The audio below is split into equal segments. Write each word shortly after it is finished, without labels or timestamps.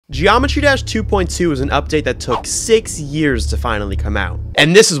Geometry Dash 2.2 is an update that took 6 years to finally come out.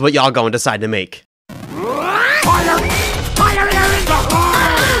 And this is what y'all gonna decide to make. Fire! Fire in the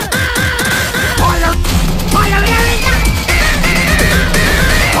hole! Fire! Fire in the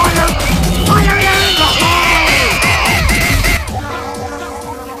Fire! Fire in the hole!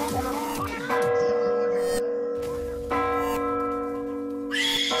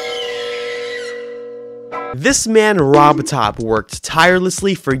 This man Robotop worked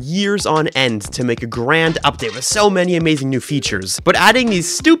tirelessly for years on end to make a grand update with so many amazing new features, but adding these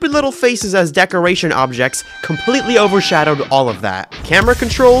stupid little faces as decoration objects completely overshadowed all of that. Camera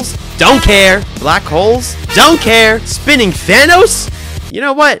controls? Don't care. Black holes? Don't care. Spinning Thanos? You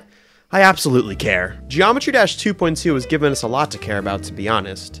know what? I absolutely care. Geometry Dash 2.2 has given us a lot to care about, to be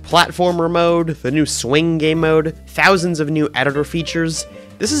honest. Platformer mode, the new swing game mode, thousands of new editor features.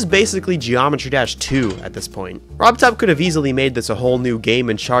 This is basically Geometry Dash 2 at this point. Robotop could have easily made this a whole new game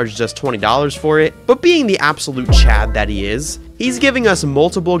and charged us $20 for it, but being the absolute Chad that he is, he's giving us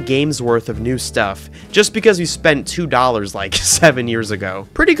multiple games worth of new stuff just because we spent $2 like 7 years ago.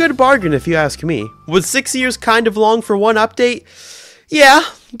 Pretty good bargain if you ask me. Was 6 years kind of long for one update? Yeah,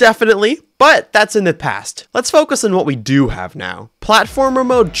 definitely, but that's in the past. Let's focus on what we do have now. Platformer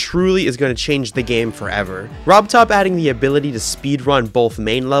mode truly is going to change the game forever. Robotop adding the ability to speedrun both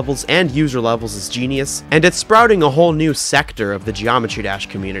main levels and user levels is genius, and it's sprouting a whole new sector of the Geometry Dash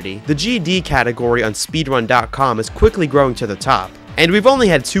community. The GD category on speedrun.com is quickly growing to the top. And we've only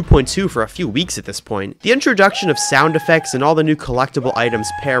had 2.2 for a few weeks at this point. The introduction of sound effects and all the new collectible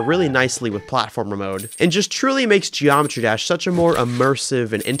items pair really nicely with platformer mode, and just truly makes Geometry Dash such a more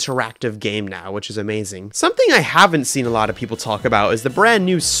immersive and interactive game now, which is amazing. Something I haven't seen a lot of people talk about is the brand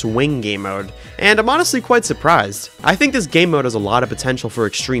new swing game mode, and I'm honestly quite surprised. I think this game mode has a lot of potential for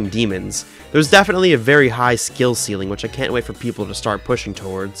extreme demons. There's definitely a very high skill ceiling, which I can't wait for people to start pushing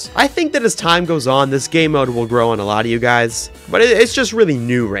towards. I think that as time goes on, this game mode will grow on a lot of you guys, but it's just really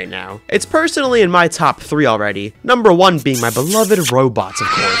new right now. It's personally in my top 3 already, number 1 being my beloved robots, of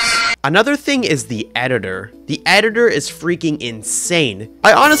course. Another thing is the editor. The editor is freaking insane.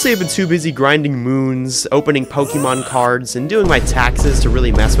 I honestly have been too busy grinding moons, opening Pokemon cards, and doing my taxes to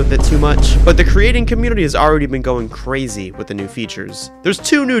really mess with it too much, but the creating community has already been going crazy with the new features. There's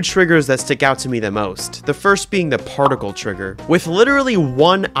 2 new triggers that stick out to me the most, the first being the particle trigger. With literally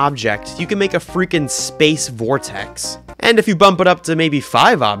 1 object, you can make a freaking space vortex. And if you bump it up to maybe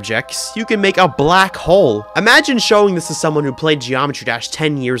 5 objects, you can make a black hole. Imagine showing this to someone who played Geometry Dash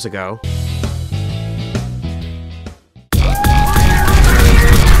 10 years ago.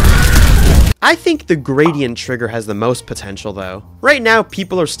 I think the gradient trigger has the most potential though. Right now,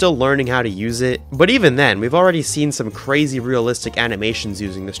 people are still learning how to use it, but even then, we've already seen some crazy realistic animations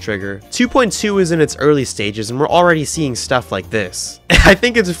using this trigger. 2.2 is in its early stages and we're already seeing stuff like this. I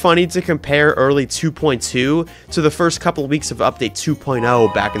think it's funny to compare early 2.2 to the first couple weeks of update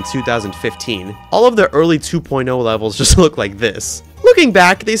 2.0 back in 2015. All of the early 2.0 levels just look like this. Looking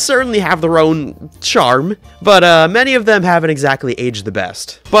back, they certainly have their own charm, but many of them haven't exactly aged the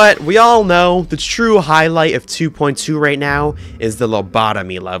best. But we all know the true highlight of 2.2 right now is the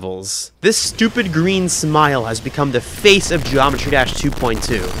Lobotomy levels. This stupid green smile has become the face of Geometry Dash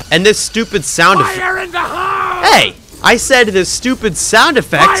 2.2. And this stupid sound effect— Fire in the hole! Hey! I said this stupid sound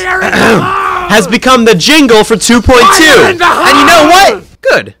effect Fire in the hole! has become the jingle for 2.2. Fire in the hole! And you know what?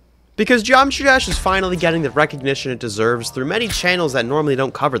 Good. Because Geometry Dash is finally getting the recognition it deserves through many channels that normally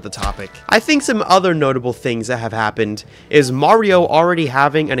don't cover the topic. I think some other notable things that have happened is Mario already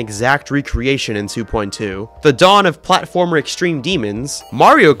having an exact recreation in 2.2, the dawn of platformer extreme demons,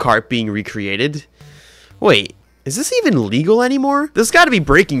 Mario Kart being recreated. Wait, is this even legal anymore? This gotta be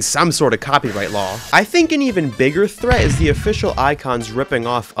breaking some sort of copyright law. I think an even bigger threat is the official icons ripping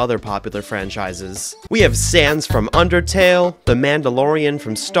off other popular franchises. We have Sans from Undertale, the Mandalorian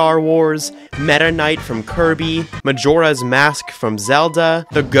from Star Wars, Meta Knight from Kirby, Majora's Mask from Zelda,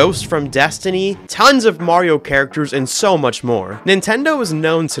 the Ghost from Destiny, tons of Mario characters, and so much more. Nintendo is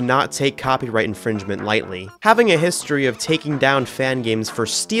known to not take copyright infringement lightly, having a history of taking down fan games for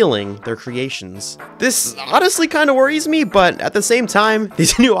stealing their creations. This honestly kind of worries me, but at the same time,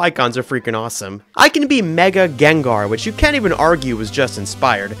 these new icons are freaking awesome. I can be Mega Gengar, which you can't even argue was just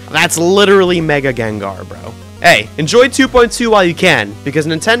inspired. That's literally Mega Gengar, bro. Hey, enjoy 2.2 while you can, because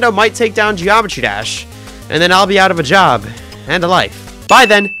Nintendo might take down Geometry Dash, and then I'll be out of a job and a life. Bye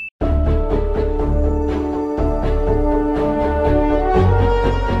then!